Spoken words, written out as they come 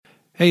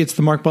Hey, it's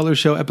the Mark Butler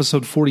Show,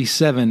 episode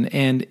 47,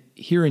 and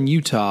here in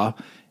Utah,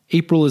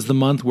 April is the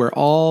month where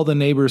all the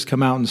neighbors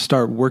come out and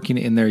start working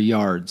in their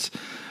yards.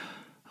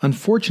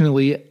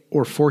 Unfortunately,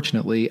 or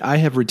fortunately, I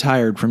have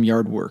retired from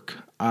yard work.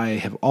 I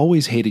have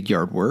always hated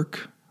yard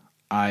work.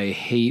 I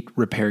hate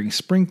repairing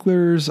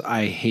sprinklers.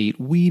 I hate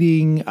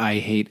weeding. I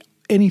hate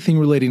anything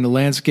relating to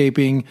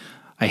landscaping.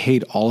 I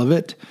hate all of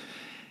it,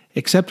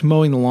 except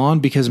mowing the lawn,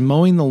 because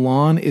mowing the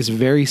lawn is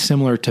very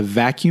similar to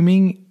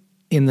vacuuming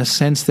in the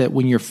sense that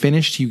when you're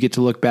finished, you get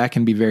to look back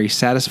and be very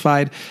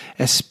satisfied,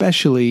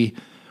 especially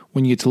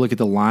when you get to look at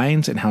the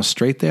lines and how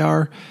straight they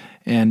are.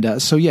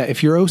 And so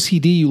if you're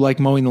OCD, you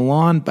like mowing the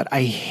lawn, but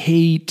I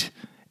hate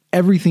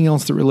everything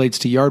else that relates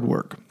to yard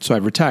work. So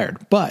I've retired,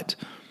 but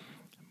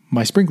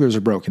my sprinklers are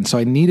broken. So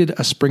I needed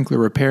a sprinkler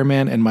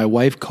repairman, and my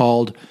wife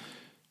called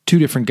two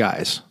different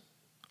guys.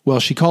 Well,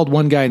 she called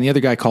one guy and the other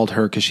guy called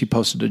her because she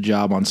posted a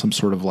job on some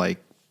sort of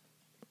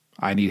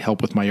I need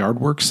help with my yard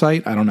work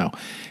site. I don't know.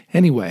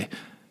 Anyway,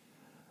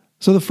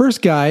 so the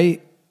first guy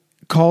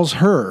calls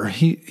her.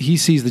 He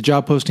sees the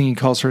job posting. He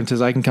calls her and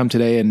says, "I can come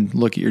today and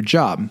look at your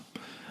job."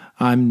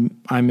 I'm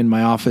in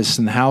my office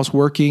in the house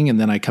working, and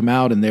then I come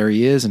out and there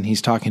he is, and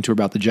he's talking to her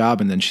about the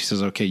job. And then she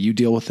says, "Okay, you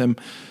deal with him."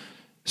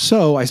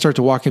 So I start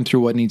to walk him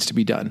through what needs to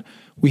be done.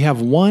 We have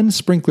one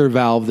sprinkler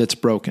valve that's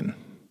broken,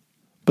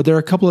 but there are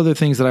a couple other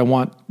things that I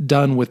want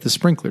done with the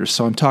sprinklers.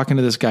 So I'm talking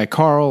to this guy,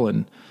 Carl,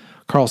 and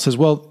Carl says,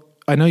 "Well,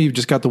 I know you've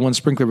just got the one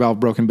sprinkler valve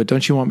broken, but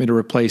don't you want me to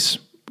replace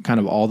kind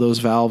of all those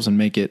valves and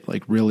make it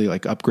really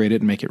upgrade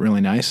it and make it really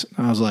nice?"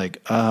 And I was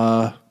like,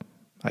 I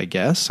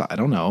guess. I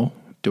don't know.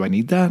 Do I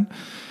need that?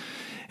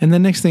 And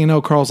then next thing you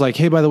know, Carl's like,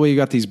 "Hey, by the way, you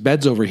got these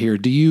beds over here.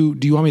 Do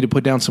you want me to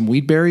put down some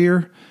weed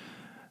barrier?"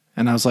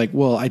 And I was like,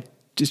 "Well,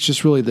 it's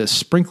just really the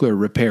sprinkler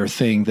repair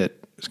thing that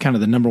is kind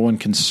of the number one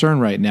concern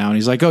right now." And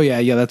he's like, "Oh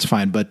yeah, that's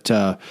fine. But,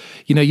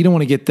 you don't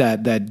want to get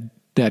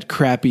that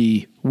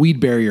crappy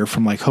weed barrier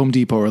from Home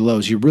Depot or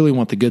Lowe's. You really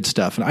want the good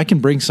stuff. And I can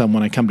bring some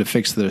when I come to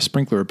fix the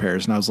sprinkler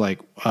repairs." And I was like,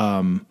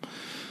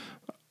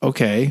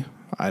 okay,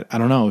 I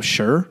don't know.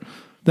 Sure.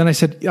 Then I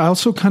said, "I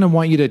also kind of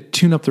want you to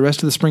tune up the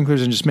rest of the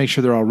sprinklers and just make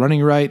sure they're all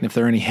running right. And if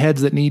there are any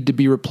heads that need to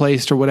be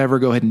replaced or whatever,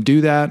 go ahead and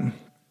do that."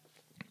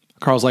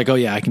 Carl's like, "Oh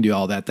yeah, I can do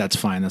all that. That's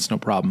fine. That's no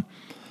problem."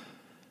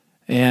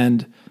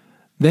 And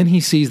then he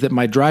sees that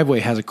my driveway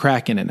has a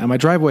crack in it. Now, my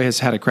driveway has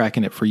had a crack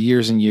in it for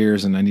years and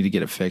years, and I need to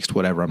get it fixed,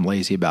 whatever. I'm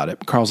lazy about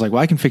it. Carl's like,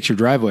 "Well, I can fix your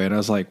driveway." And I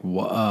was like,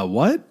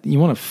 what? You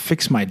want to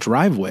fix my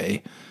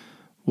driveway?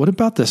 What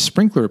about the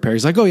sprinkler repair?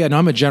 He's like, "Oh, yeah, no,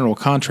 I'm a general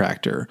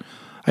contractor.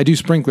 I do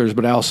sprinklers,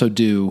 but I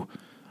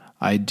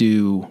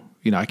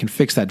can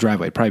fix that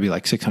driveway. It'd probably be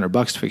like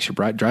 $600 to fix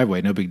your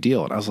driveway. No big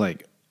deal." And I was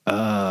like,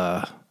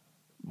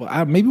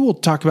 maybe we'll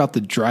talk about the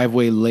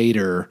driveway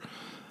later.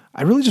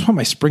 I really just want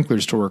my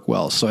sprinklers to work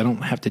well so I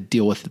don't have to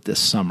deal with it this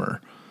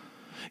summer.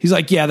 He's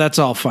like, "Yeah, that's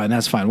all fine.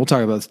 That's fine. We'll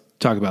talk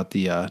about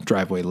the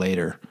driveway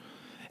later."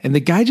 And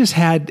the guy just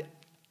kind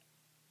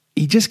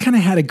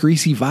of had a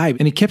greasy vibe.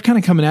 And he kept kind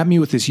of coming at me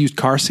with this used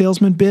car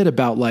salesman bit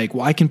about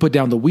 "Well, I can put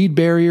down the weed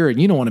barrier and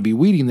you don't want to be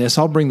weeding this.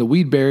 I'll bring the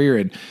weed barrier.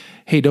 And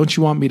hey, don't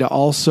you want me to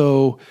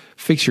also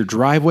fix your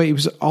driveway?" It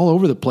was all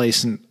over the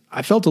place. And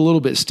I felt a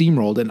little bit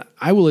steamrolled. And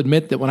I will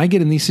admit that when I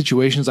get in these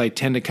situations, I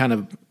tend to kind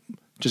of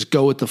just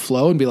go with the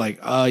flow and be like,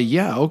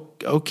 yeah,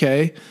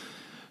 okay.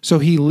 So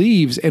he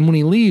leaves. And when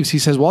he leaves, he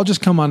says, "Well, I'll just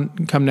come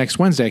next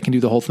Wednesday. I can do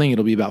the whole thing.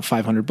 It'll be about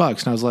 $500.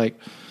 And I was like,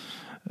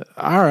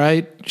 "All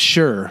right,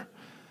 sure."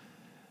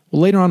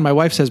 Well, later on, my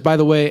wife says, "By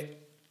the way,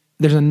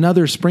 there's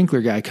another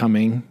sprinkler guy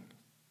coming.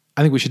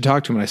 I think we should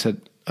talk to him." And I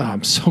said,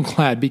 "I'm so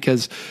glad,"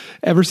 because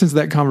ever since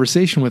that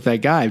conversation with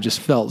that guy, I've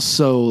just felt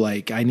so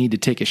like I need to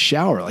take a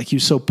shower. He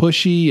was so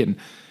pushy, and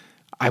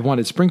I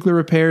wanted sprinkler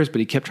repairs, but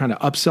he kept trying to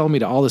upsell me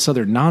to all this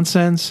other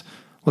nonsense.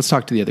 Let's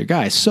talk to the other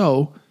guy.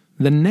 So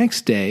the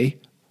next day,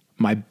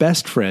 my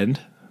best friend,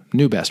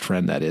 new best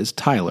friend that is,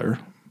 Tyler,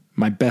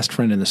 my best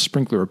friend in the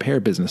sprinkler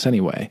repair business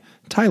anyway,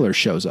 Tyler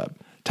shows up.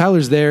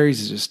 Tyler's there.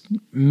 He's just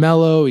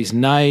mellow. He's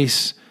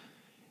nice.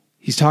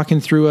 He's talking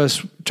through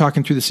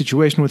the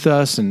situation with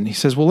us. And he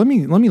says, "Well, let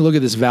me look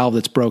at this valve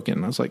that's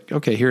broken." I was like,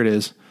 "Okay, here it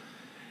is."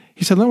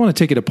 He said, "I want to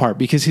take it apart,"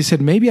 because he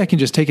said, "Maybe I can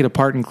just take it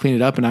apart and clean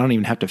it up and I don't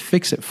even have to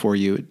fix it for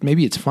you.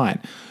 Maybe it's fine."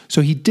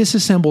 So he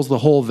disassembles the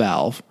whole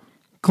valve,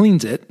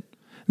 cleans it.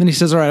 Then he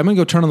says, "All right, I'm going to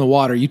go turn on the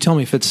water. You tell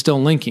me if it's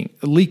still leaking."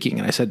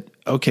 And I said,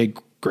 "Okay,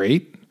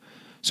 great."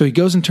 So he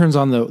goes and turns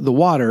on the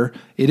water.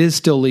 It is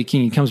still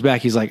leaking. He comes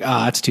back. He's like,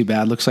 "That's too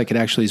bad. Looks like it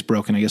actually is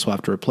broken. I guess we'll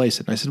have to replace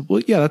it." And I said,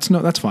 "Well, yeah,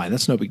 that's fine.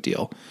 That's no big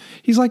deal."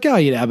 He's like, "Oh,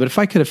 yeah, but if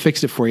I could have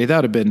fixed it for you,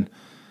 that would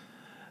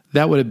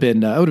have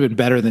been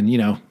better than,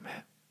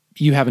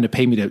 you having to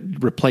pay me to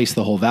replace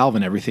the whole valve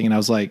and everything." And I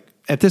was like,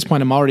 at this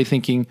point, I'm already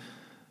thinking,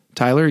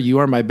 Tyler, you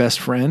are my best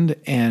friend.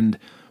 And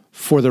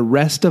for the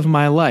rest of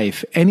my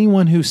life,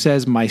 anyone who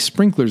says my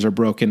sprinklers are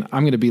broken,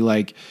 I'm going to be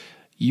like,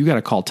 "You got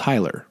to call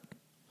Tyler."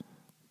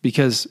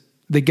 Because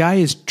the guy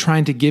is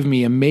trying to give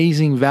me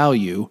amazing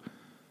value.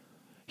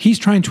 He's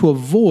trying to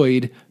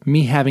avoid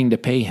me having to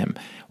pay him.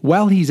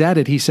 While he's at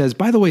it, he says,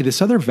 by the way,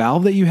 this other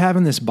valve that you have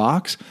in this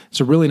box,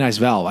 it's a really nice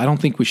valve. I don't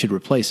think we should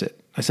replace it.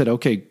 I said,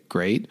 okay,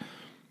 great.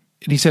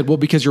 And he said, well,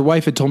 because your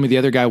wife had told me the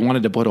other guy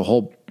wanted to put a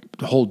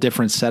whole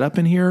different setup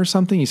in here or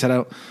something. He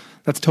said,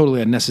 that's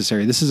totally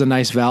unnecessary. This is a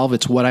nice valve.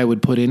 It's what I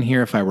would put in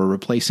here if I were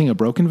replacing a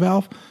broken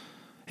valve.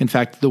 In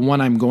fact, the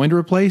one I'm going to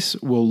replace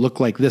will look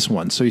like this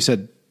one. So he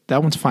said,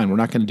 that one's fine. We're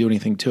not going to do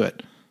anything to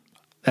it.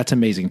 That's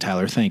amazing,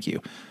 Tyler. Thank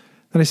you.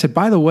 Then I said,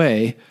 by the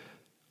way,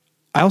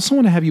 I also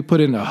want to have you put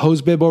in a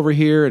hose bib over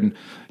here. And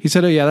he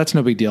said, oh yeah, that's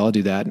no big deal. I'll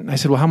do that. And I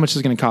said, well, how much is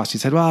it going to cost? He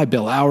said, well, I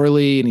bill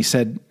hourly. And he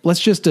said, let's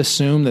just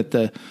assume that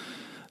it'd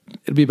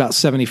be about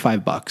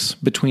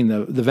 $75 between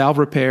the valve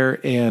repair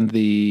and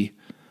the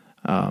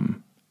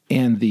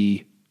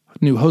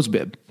new hose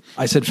bib.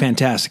 I said,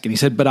 fantastic. And he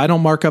said, but I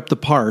don't mark up the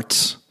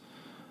parts.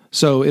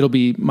 So it'll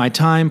be my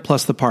time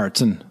plus the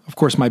parts. And of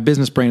course, my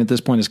business brain at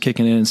this point is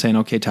kicking in and saying,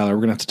 okay, Tyler,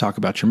 we're going to have to talk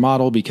about your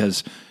model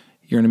because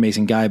you're an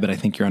amazing guy, but I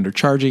think you're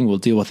undercharging. We'll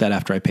deal with that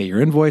after I pay your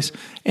invoice.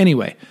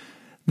 Anyway,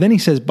 then he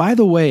says, by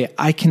the way,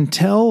 I can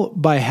tell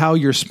by how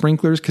your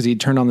sprinklers, because he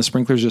turned on the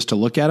sprinklers just to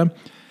look at them.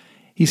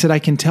 He said, I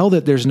can tell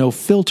that there's no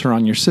filter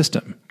on your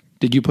system.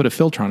 Did you put a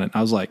filter on it?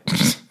 I was like,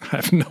 I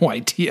have no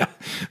idea.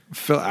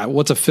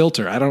 What's a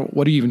filter?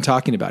 What are you even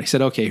talking about? He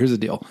said, okay, here's the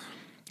deal.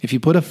 If you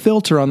put a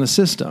filter on the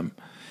system,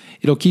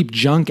 it'll keep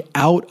junk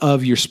out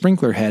of your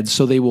sprinkler heads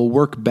so they will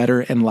work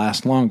better and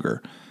last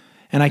longer.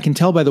 And I can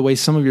tell by the way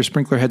some of your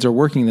sprinkler heads are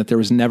working that there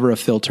was never a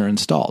filter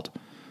installed.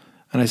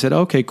 And I said,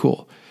 okay,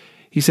 cool.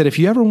 He said, if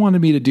you ever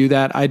wanted me to do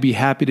that, I'd be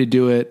happy to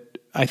do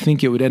it. I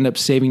think it would end up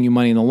saving you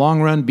money in the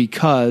long run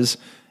because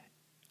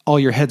all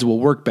your heads will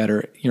work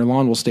better. Your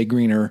lawn will stay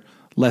greener,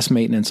 less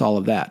maintenance, all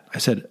of that. I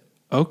said,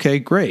 okay,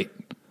 great.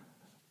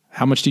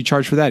 How much do you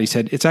charge for that? He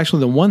said, it's actually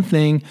the one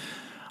thing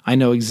I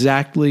know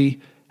exactly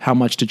how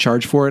much to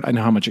charge for it. I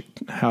know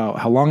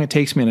how long it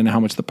takes me, and I know how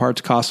much the parts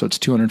cost. So it's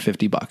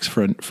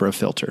 $250 for a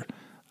filter.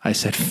 I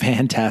said,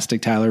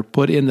 fantastic, Tyler.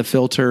 Put in the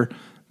filter.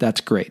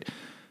 That's great.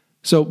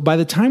 So by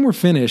the time we're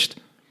finished,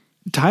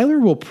 Tyler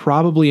will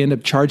probably end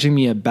up charging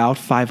me about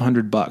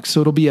 $500. So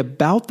it'll be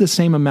about the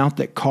same amount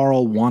that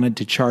Carl wanted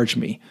to charge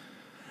me.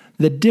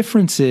 The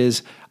difference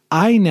is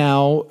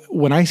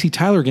when I see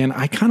Tyler again,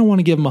 I kind of want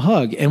to give him a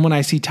hug. And when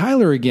I see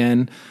Tyler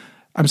again,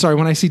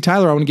 when I see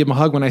Tyler, I want to give him a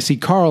hug. When I see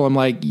Carl, I'm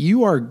like,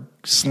 you are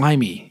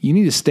slimy. You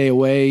need to stay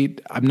away.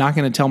 I'm not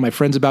going to tell my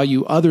friends about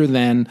you other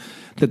than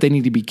that they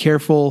need to be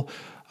careful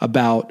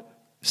about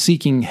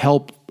seeking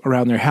help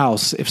around their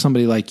house if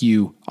somebody like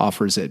you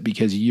offers it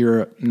because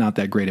you're not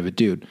that great of a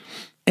dude.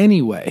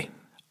 Anyway,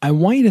 I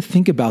want you to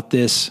think about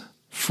this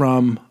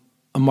from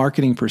a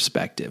marketing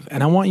perspective.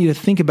 And I want you to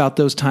think about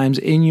those times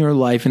in your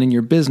life and in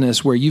your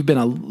business where you've been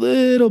a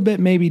little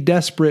bit maybe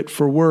desperate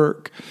for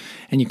work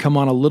and you come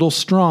on a little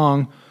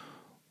strong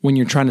when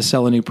you're trying to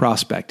sell a new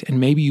prospect.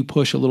 And maybe you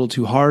push a little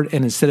too hard,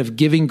 and instead of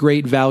giving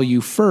great value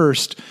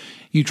first,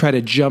 you try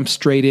to jump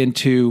straight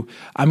into,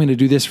 I'm going to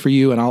do this for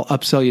you and I'll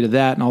upsell you to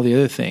that and all the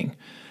other thing.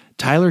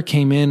 Tyler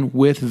came in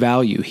with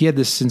value. He had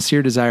this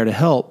sincere desire to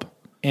help.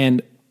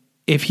 And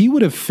if he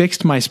would have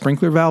fixed my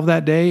sprinkler valve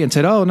that day and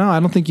said, oh, no, I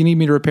don't think you need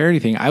me to repair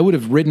anything, I would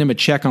have written him a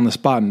check on the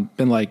spot and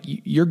been like,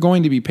 you're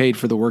going to be paid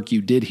for the work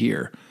you did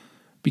here.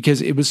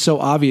 Because it was so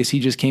obvious he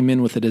just came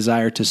in with a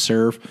desire to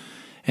serve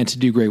and to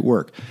do great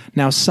work.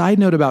 Now, side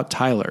note about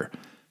Tyler,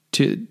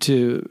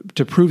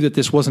 to prove that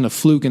this wasn't a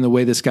fluke in the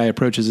way this guy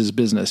approaches his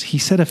business, he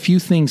said a few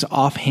things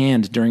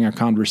offhand during our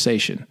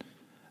conversation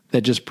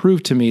that just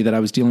proved to me that I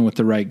was dealing with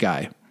the right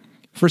guy.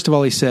 First of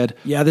all, he said,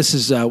 yeah, this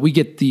is, we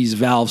get these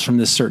valves from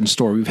this certain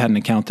store. We've had an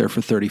account there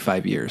for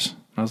 35 years.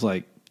 I was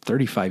like,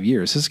 35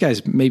 years? This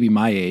guy's maybe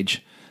my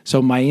age.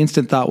 So my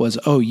instant thought was,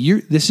 oh,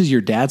 this is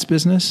your dad's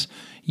business?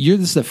 This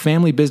is a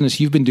family business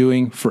you've been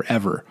doing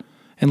forever.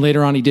 And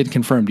later on, he did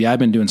confirm, yeah, I've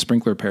been doing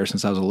sprinkler repair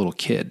since I was a little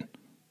kid.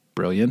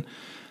 Brilliant.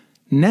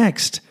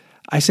 Next,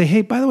 I say,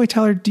 hey, by the way,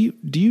 Tyler, do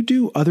you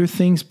do other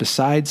things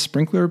besides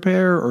sprinkler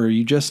repair, or are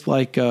you just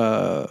like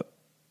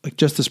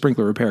just the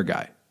sprinkler repair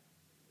guy?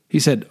 He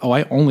said, oh,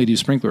 I only do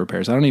sprinkler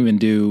repairs. I don't even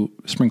do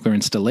sprinkler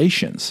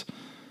installations.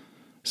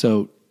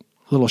 So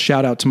a little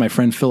shout out to my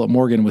friend Philip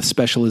Morgan with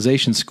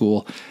Specialization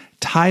School.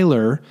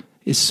 Tyler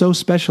is so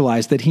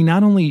specialized that he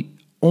not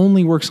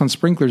only works on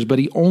sprinklers, but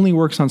he only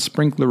works on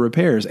sprinkler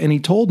repairs. And he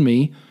told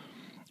me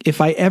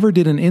if I ever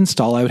did an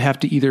install, I would have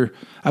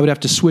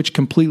to switch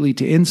completely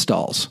to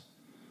installs.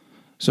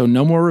 So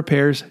no more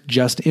repairs,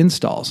 just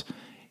installs.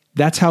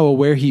 That's how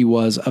aware he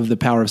was of the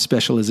power of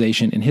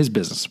specialization in his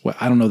business. Well,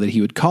 I don't know that he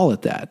would call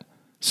it that.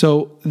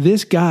 So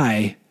this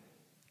guy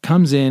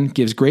comes in,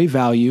 gives great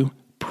value,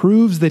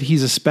 proves that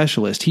he's a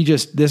specialist.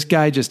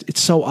 It's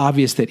so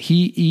obvious that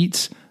he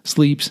eats,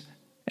 sleeps,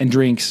 and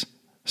drinks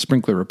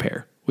sprinkler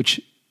repair,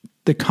 which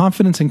the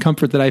confidence and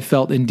comfort that I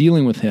felt in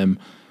dealing with him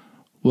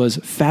was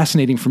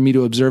fascinating for me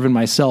to observe in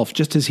myself,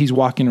 just as he's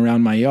walking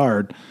around my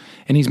yard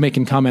And he's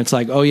making comments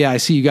like, oh yeah, I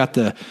see you got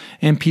the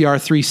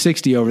MPR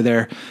 360 over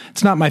there.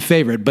 It's not my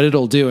favorite, but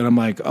it'll do. And I'm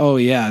like, oh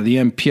yeah, the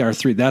MPR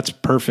 3, that's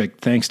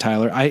perfect. Thanks,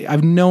 Tyler. I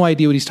have no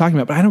idea what he's talking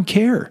about, but I don't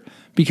care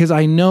because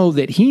I know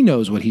that he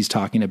knows what he's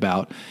talking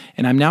about.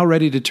 And I'm now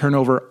ready to turn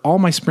over all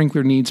my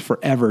sprinkler needs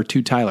forever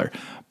to Tyler.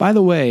 By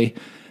the way,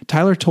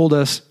 Tyler told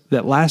us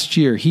that last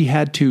year he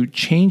had to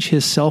change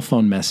his cell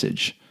phone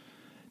message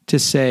to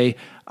say,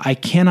 I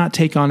cannot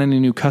take on any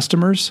new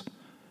customers.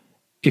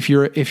 If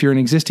you're an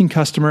existing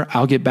customer,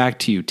 I'll get back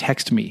to you.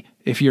 Text me.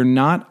 If you're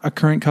not a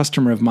current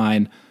customer of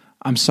mine,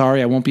 I'm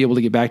sorry, I won't be able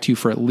to get back to you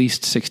for at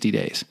least 60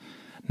 days.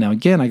 Now,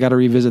 again, I got to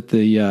revisit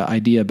the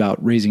idea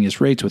about raising his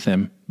rates with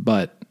him.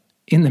 But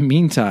in the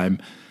meantime,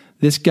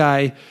 this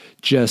guy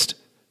just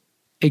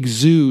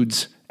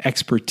exudes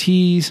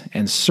expertise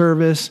and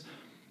service.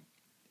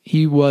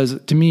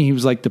 To me, he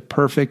was like the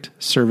perfect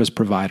service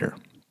provider.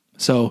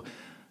 So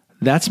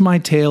that's my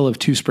tale of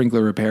two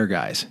sprinkler repair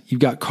guys.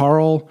 You've got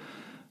Carl.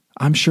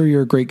 I'm sure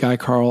you're a great guy,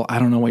 Carl. I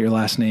don't know what your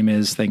last name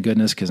is, thank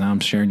goodness, because now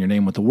I'm sharing your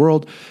name with the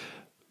world.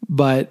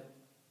 But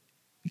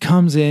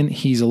comes in,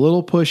 he's a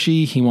little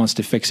pushy. He wants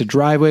to fix a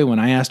driveway. When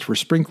I asked for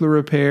sprinkler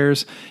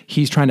repairs,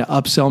 he's trying to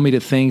upsell me to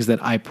things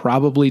that I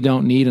probably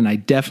don't need and I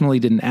definitely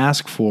didn't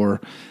ask for,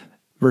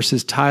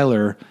 versus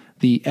Tyler,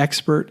 the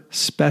expert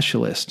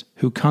specialist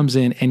who comes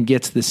in and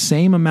gets the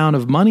same amount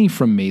of money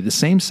from me, the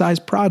same size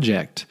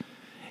project,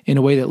 in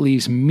a way that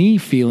leaves me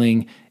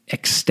feeling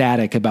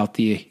ecstatic about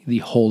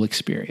the whole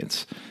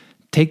experience.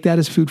 Take that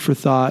as food for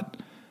thought.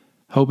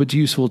 Hope it's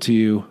useful to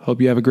you. Hope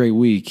you have a great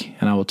week,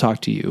 and I will talk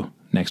to you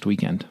next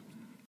weekend.